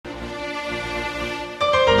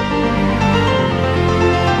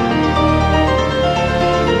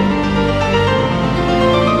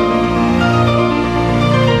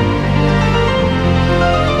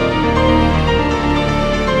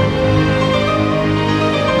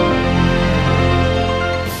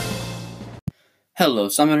Hello,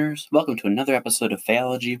 Summoners! Welcome to another episode of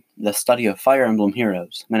Phaeology, the study of Fire Emblem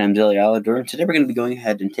Heroes. My name is Ilya Alador, and today we're going to be going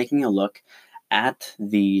ahead and taking a look at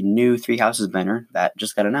the new Three Houses banner that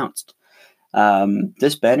just got announced.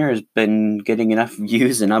 This banner has been getting enough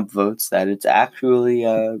views and upvotes that it's actually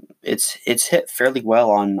it's hit fairly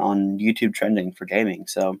well on YouTube trending for gaming.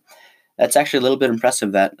 So that's actually a little bit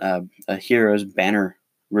impressive that a hero's banner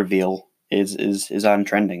reveal is on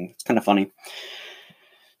trending. It's kind of funny.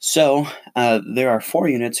 So, there are 4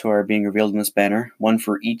 units who are being revealed in this banner, one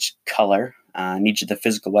for each color, and each of the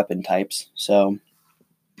physical weapon types. So,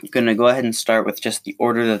 I'm going to go ahead and start with just the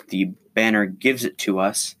order that the banner gives it to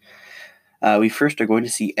us. We first are going to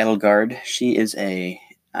see Edelgard. She is a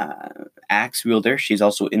axe wielder. She's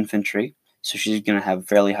also infantry, so she's going to have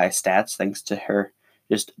fairly high stats thanks to her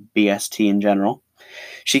just BST in general.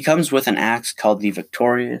 She comes with an axe called the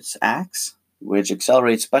Victorious Axe, which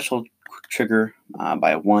accelerates special trigger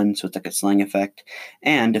by 1, so it's like a sling effect.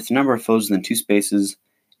 And if the number of foes within 2 spaces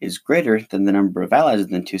is greater than the number of allies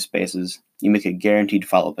within 2 spaces, you make a guaranteed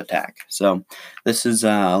follow-up attack. So this is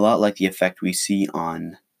a lot like the effect we see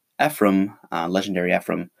on Ephraim, Legendary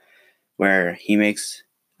Ephraim, where he makes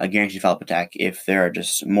a guaranteed follow-up attack if there are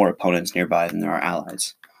just more opponents nearby than there are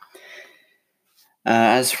allies.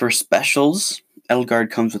 As for specials, Edelgard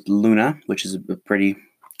comes with Luna, which is a pretty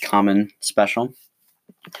common special.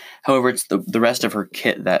 However, it's the rest of her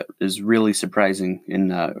kit that is really surprising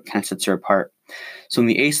and kind of sets her apart. So in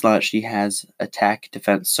the A slot, she has Attack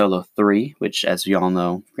Defense Solo 3, which, as we all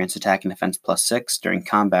know, grants attack and defense plus 6 during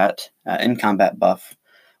combat, in combat buff,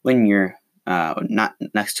 when you're not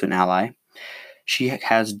next to an ally. She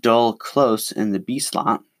has Dull Close in the B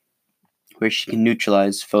slot, where she can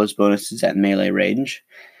neutralize foes' bonuses at melee range.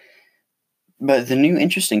 But the new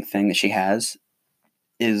interesting thing that she has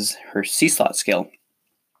is her C slot skill.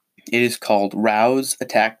 It is called Rouse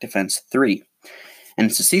Attack Defense 3.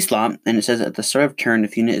 And it's a C slot, and it says at the start of turn,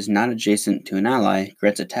 if unit is not adjacent to an ally,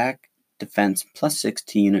 grants attack defense plus 6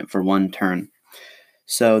 to unit for 1 turn.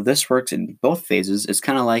 So this works in both phases. It's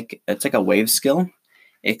like a wave skill,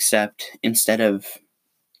 except instead of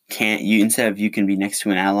you can be next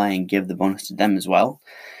to an ally and give the bonus to them as well.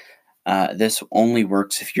 This only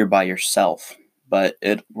works if you're by yourself, but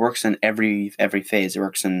it works in every phase. It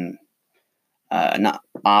works in not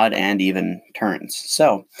odd and even turns.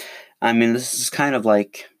 So, I mean, this is kind of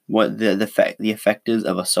like what the effect is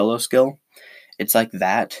of a solo skill. It's like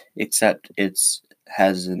that, except it's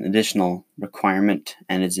has an additional requirement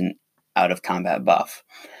and is an out of combat buff.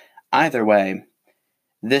 Either way,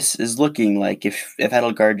 this is looking like if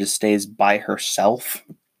Edelgard just stays by herself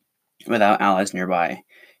without allies nearby,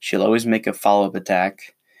 she'll always make a follow-up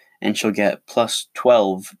attack, and she'll get plus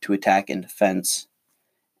 12 to attack and defense,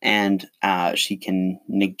 and she can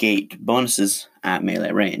negate bonuses at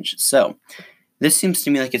melee range. So this seems to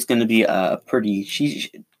me like it's going to be a pretty...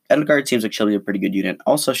 Edelgard seems like she'll be a pretty good unit.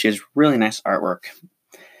 Also, she has really nice artwork.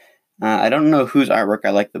 I don't know whose artwork I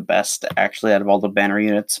like the best, actually, out of all the banner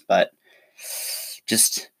units, but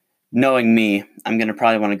just knowing me, I'm going to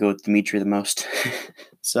probably want to go with Dimitri the most.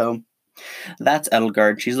 So that's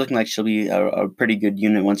Edelgard. She's looking like she'll be a pretty good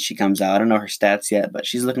unit once she comes out. I don't know her stats yet, but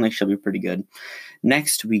she's looking like she'll be pretty good.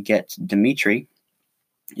 Next, we get Dimitri.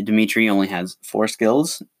 Dimitri only has 4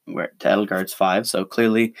 skills, where to Edelgard's 5, so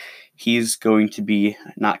clearly he's going to be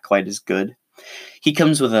not quite as good. He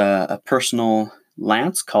comes with a personal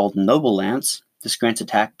lance called Noble Lance. This grants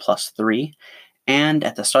attack plus 3, and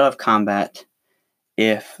at the start of combat,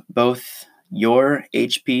 if both your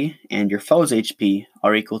HP and your foe's HP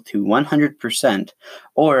are equal to 100%,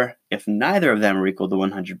 or if neither of them are equal to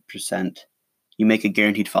 100%, you make a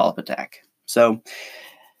guaranteed follow-up attack. So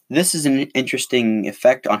this is an interesting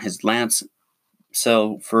effect on his lance.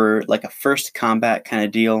 So for like a first combat kind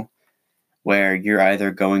of deal, where you're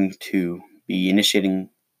either going to be initiating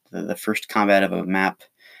the first combat of a map,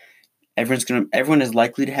 everyone is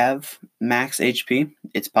likely to have max HP.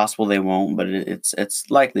 It's possible they won't, but it's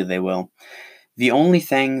likely they will. The only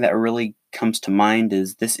thing that really comes to mind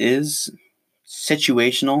is this is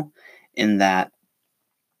situational in that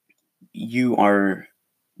you are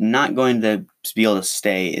not going to be able to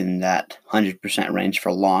stay in that 100% range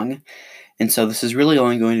for long. And so this is really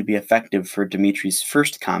only going to be effective for Dimitri's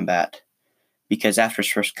first combat, because after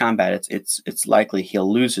his first combat, it's likely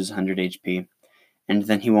he'll lose his 100 HP, and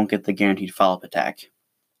then he won't get the guaranteed follow-up attack.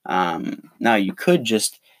 Now, you could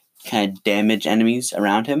just kind of damage enemies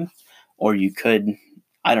around him, or you could,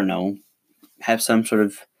 I don't know, have some sort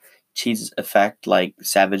of cheese effect like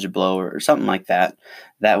Savage Blow or something like that.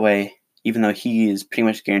 That way, even though he is pretty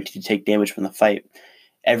much guaranteed to take damage from the fight,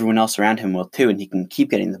 everyone else around him will too, and he can keep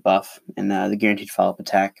getting the buff and the guaranteed follow-up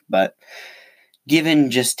attack. But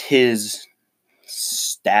given just his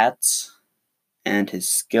stats and his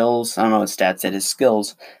skills, I don't know his stats and his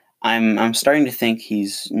skills, I'm starting to think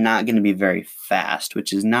he's not going to be very fast,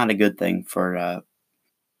 which is not a good thing for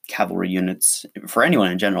cavalry units, for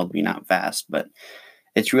anyone in general to be not fast, but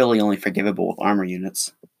it's really only forgivable with armor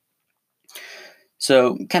units.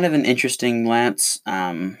 So, kind of an interesting lance.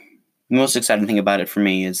 The most exciting thing about it for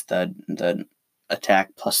me is the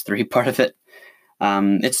attack +3 part of it.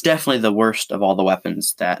 It's definitely the worst of all the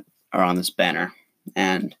weapons that are on this banner,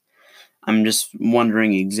 and I'm just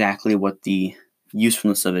wondering exactly what the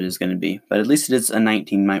usefulness of it is going to be. But at least it is a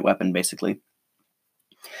 19 might weapon, basically.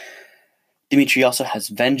 Dimitri also has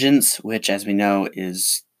Vengeance, which, as we know,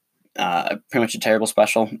 is pretty much a terrible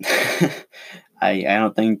special. I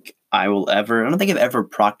don't think I don't think I've ever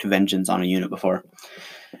procced Vengeance on a unit before.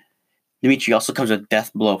 Dimitri also comes with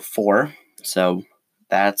Death Blow 4, so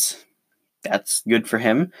that's good for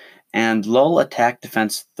him. And Lull Attack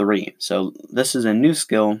Defense 3. So this is a new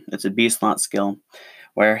skill. It's a B-slot skill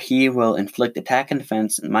where he will inflict attack and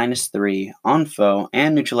defense -3 on foe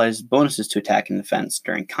and neutralize bonuses to attack and defense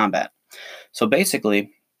during combat. So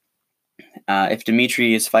basically, if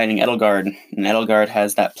Dimitri is fighting Edelgard, and Edelgard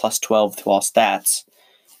has that +12 to all stats,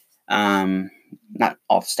 not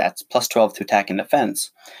all stats, +12 to attack and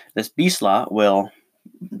defense, this B-slot will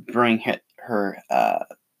bring her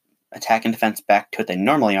attack and defense back to what they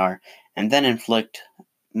normally are, and then inflict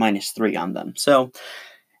 -3 on them. So,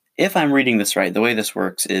 if I'm reading this right, the way this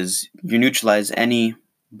works is you neutralize any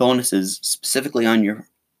bonuses specifically on your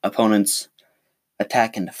opponent's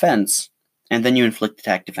attack and defense, and then you inflict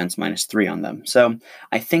attack defense -3 on them. So,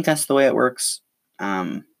 I think that's the way it works.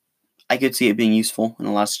 I could see it being useful in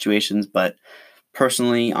a lot of situations, but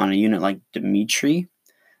personally, on a unit like Dimitri,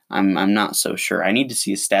 I'm not so sure. I need to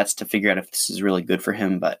see his stats to figure out if this is really good for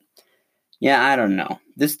him, but yeah, I don't know.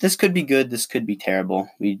 This could be good, this could be terrible.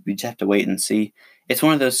 We just have to wait and see. It's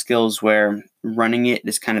one of those skills where running it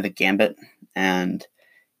is kind of a gambit, and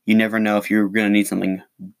you never know if you're going to need something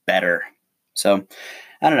better. So,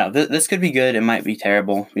 I don't know. This could be good, it might be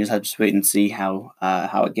terrible. We just have to wait and see how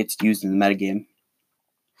it gets used in the metagame.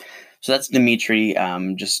 So that's Dimitri.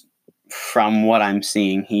 Just from what I'm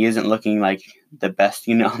seeing, he isn't looking like the best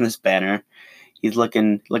unit on this banner. He's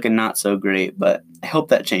looking not so great, but I hope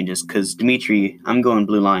that changes because Dimitri, I'm going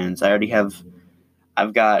Blue Lions. I have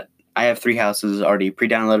 3 houses already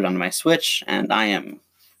pre-downloaded onto my Switch, and I am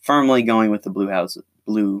firmly going with the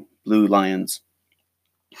Blue Lions.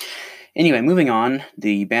 Anyway, moving on,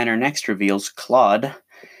 the banner next reveals Claude.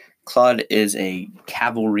 Claude is a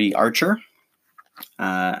cavalry archer,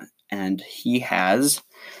 and he has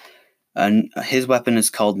his weapon is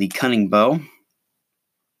called the Cunning Bow.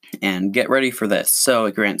 And get ready for this. So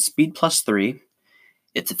it grants speed +3.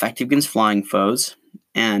 It's effective against flying foes.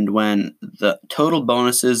 And when the total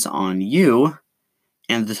bonuses on you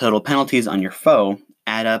and the total penalties on your foe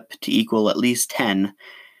add up to equal at least 10,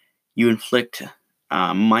 you inflict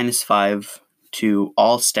 -5 to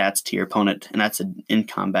all stats to your opponent, and that's an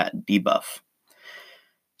in-combat debuff.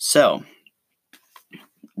 So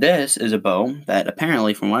this is a bow that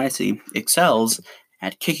apparently, from what I see, excels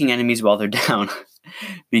at kicking enemies while they're down.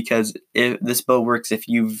 Because if this bow works if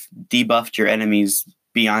you've debuffed your enemies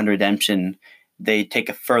beyond redemption, they take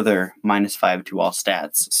a further -5 to all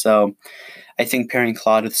stats. So I think pairing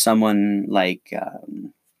Claude with someone like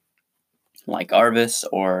Arvis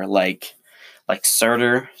or like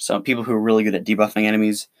Surtur, so people who are really good at debuffing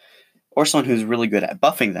enemies, or someone who's really good at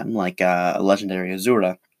buffing them, like a legendary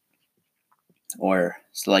Azura, or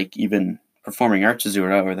like even performing Arch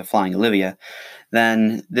Azura or the Flying Olivia,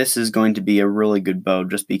 then this is going to be a really good bow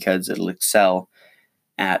just because it'll excel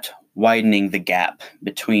at widening the gap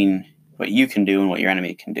between what you can do and what your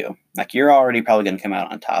enemy can do. Like, you're already probably going to come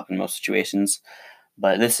out on top in most situations,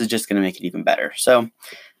 but this is just going to make it even better. So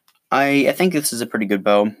I think this is a pretty good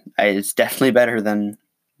bow. It's definitely better than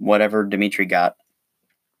whatever Dimitri got.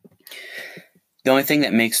 The only thing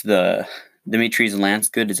that makes the Dimitri's lance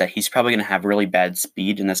good is that he's probably going to have really bad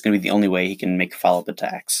speed, and that's going to be the only way he can make follow-up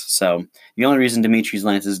attacks. So the only reason Dimitri's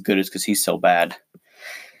lance is good is because he's so bad.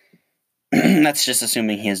 That's just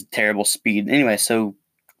assuming he has terrible speed. Anyway, so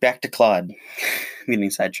back to Claude. I'm getting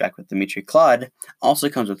sidetracked with Dimitri. Claude also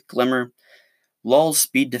comes with Glimmer, Lull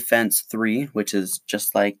Speed Defense 3, which is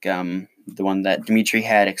just like the one that Dimitri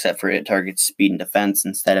had, except for it targets speed and defense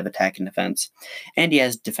instead of attack and defense. And he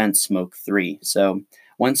has Defense Smoke 3. So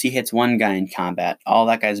once he hits one guy in combat, all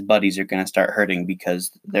that guy's buddies are going to start hurting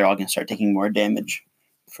because they're all going to start taking more damage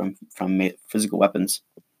from physical weapons.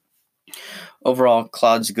 Overall,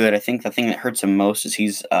 Claude's good. I think the thing that hurts him most is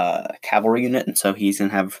he's a cavalry unit, and so he's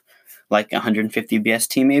going to have like 150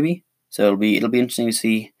 BST maybe. So it'll be interesting to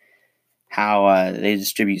see how they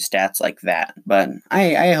distribute stats like that. But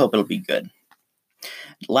I hope it'll be good.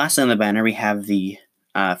 Lastly on the banner, we have the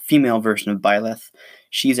female version of Byleth.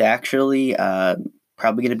 She's actually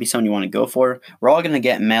probably going to be someone you want to go for. We're all going to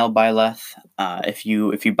get male Byleth if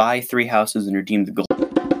you buy 3 houses and redeem the gold.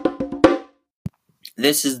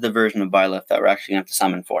 This is the version of Byleth that we're actually going to have to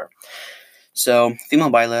summon for. So, female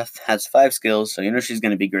Byleth has 5 skills, so you know she's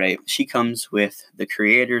going to be great. She comes with the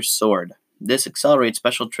Creator's Sword. This accelerates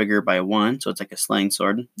special trigger by 1, so it's like a slaying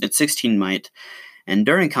sword. It's 16 might, and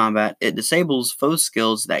during combat, it disables foe's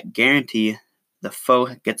skills that guarantee the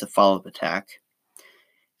foe gets a follow-up attack,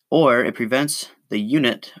 or it prevents the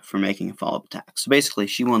unit from making a follow-up attack. So basically,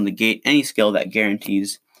 she will negate any skill that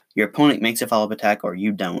guarantees your opponent makes a follow-up attack or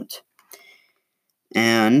you don't.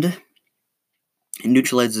 And it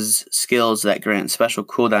neutralizes skills that grant special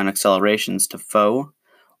cooldown accelerations to foe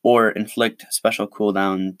or inflict special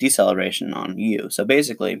cooldown deceleration on you. So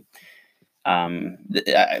basically,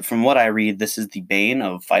 from what I read, this is the bane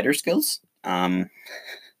of fighter skills.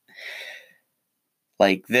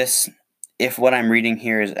 Like this, if what I'm reading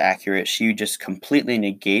here is accurate, she just completely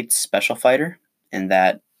negates special fighter, and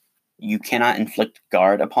that you cannot inflict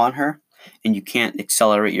guard upon her, and you can't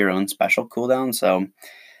accelerate your own special cooldown. So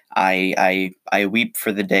I weep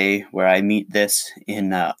for the day where I meet this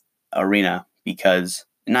in arena, because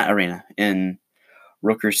in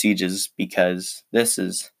Rooker Sieges, because this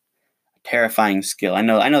is a terrifying skill. I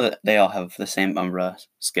know that they all have the same Umbra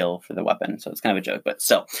skill for the weapon, so it's kind of a joke, but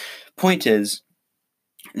still. Point is,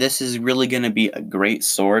 this is really going to be a great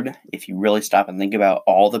sword if you really stop and think about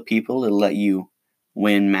all the people it'll let you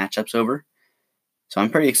win matchups over. So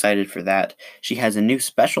I'm pretty excited for that. She has a new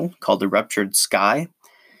special called the Ruptured Sky,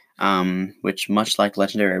 which, much like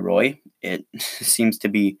Legendary Roy, it seems to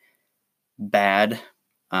be bad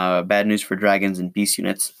news for dragons and beast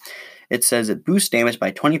units. It says it boosts damage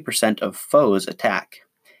by 20% of foe's attack.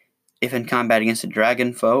 If in combat against a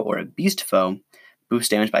dragon foe or a beast foe, boosts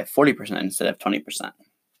damage by 40% instead of 20%.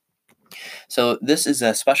 So this is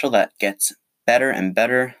a special that gets better and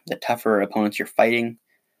better the tougher opponents you're fighting.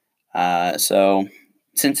 So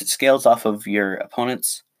since it scales off of your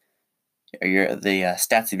opponents, or the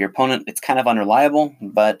stats of your opponent, it's kind of unreliable,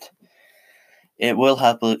 but it will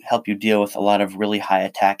help you deal with a lot of really high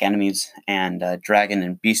attack enemies and dragon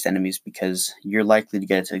and beast enemies, because you're likely to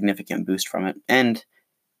get a significant boost from it. And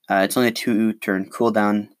it's only a 2-turn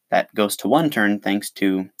cooldown that goes to 1 turn thanks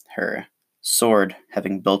to her sword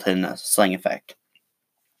having built-in slaying effect.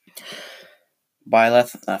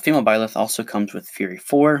 Byleth, female Byleth also comes with Fury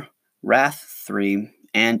 4, Wrath 3,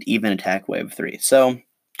 and even Attack Wave 3. So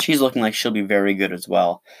she's looking like she'll be very good as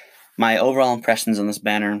well. My overall impressions on this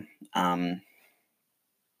banner,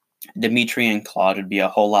 Dimitri and Claude would be a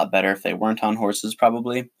whole lot better if they weren't on horses,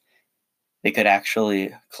 probably. They could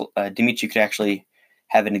actually, Dimitri could actually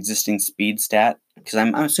have an existing speed stat, because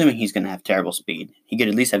I'm assuming he's going to have terrible speed. He could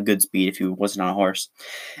at least have good speed if he wasn't on a horse.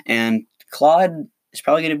 And Claude is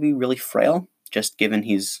probably going to be really frail, just given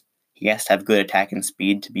he has to have good attack and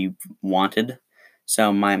speed to be wanted.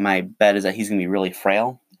 So my bet is that he's going to be really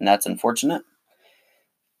frail, and that's unfortunate.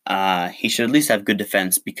 He should at least have good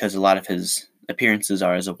defense, because a lot of his appearances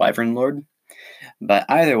are as a Wyvern Lord. But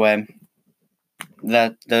either way,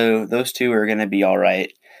 those two are going to be all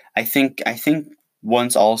right. I think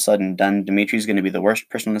once all is said and done, Dimitri's going to be the worst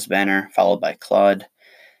person on this banner, followed by Claude,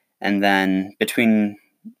 and then between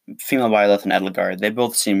female Byleth and Edelgard, they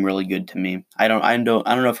both seem really good to me. I don't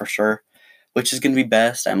know for sure which is going to be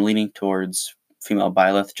best. I'm leaning towards female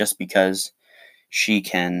Byleth just because she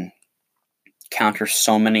can counter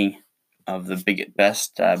so many of the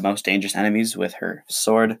best, most dangerous enemies with her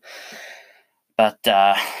sword. But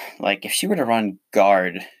if she were to run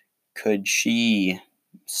guard, could she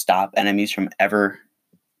stop enemies from ever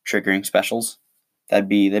triggering specials? That'd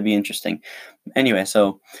be interesting. Anyway,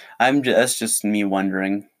 so that's just me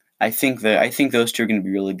wondering. I think those two are going to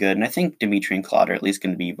be really good, and I think Dimitri and Claude are at least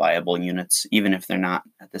going to be viable units, even if they're not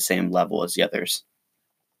at the same level as the others.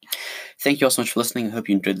 Thank you all so much for listening. I hope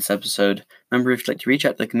you enjoyed this episode. Remember, if you'd like to reach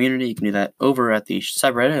out to the community, you can do that over at the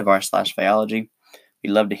subreddit of r/Phyology.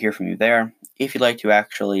 We'd love to hear from you there. If you'd like to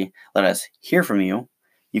actually let us hear from you,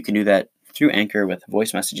 you can do that through Anchor with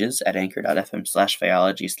voice messages at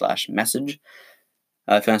anchor.fm/Phyology/message.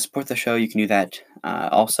 If you want to support the show, you can do that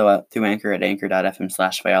also through Anchor at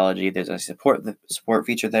anchor.fm/Phyology. There's a support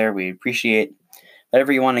feature there. We appreciate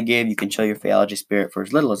whatever you want to give. You can show your Phyology spirit for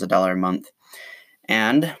as little as $1 a month.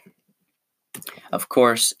 And, of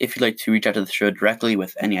course, if you'd like to reach out to the show directly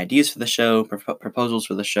with any ideas for the show, proposals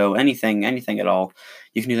for the show, anything at all,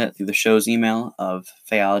 you can do that through the show's email of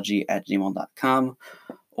phyology@gmail.com,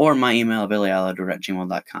 or my email,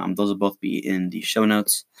 billyallador@gmail.com. Those will both be in the show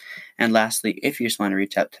notes. And lastly, if you just want to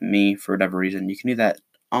reach out to me for whatever reason, you can do that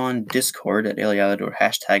on Discord at #AliAllador,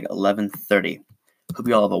 #1130. Hope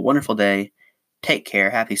you all have a wonderful day. Take care,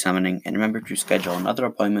 happy summoning, and remember to schedule another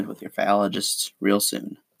appointment with your biologists real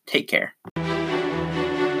soon. Take care.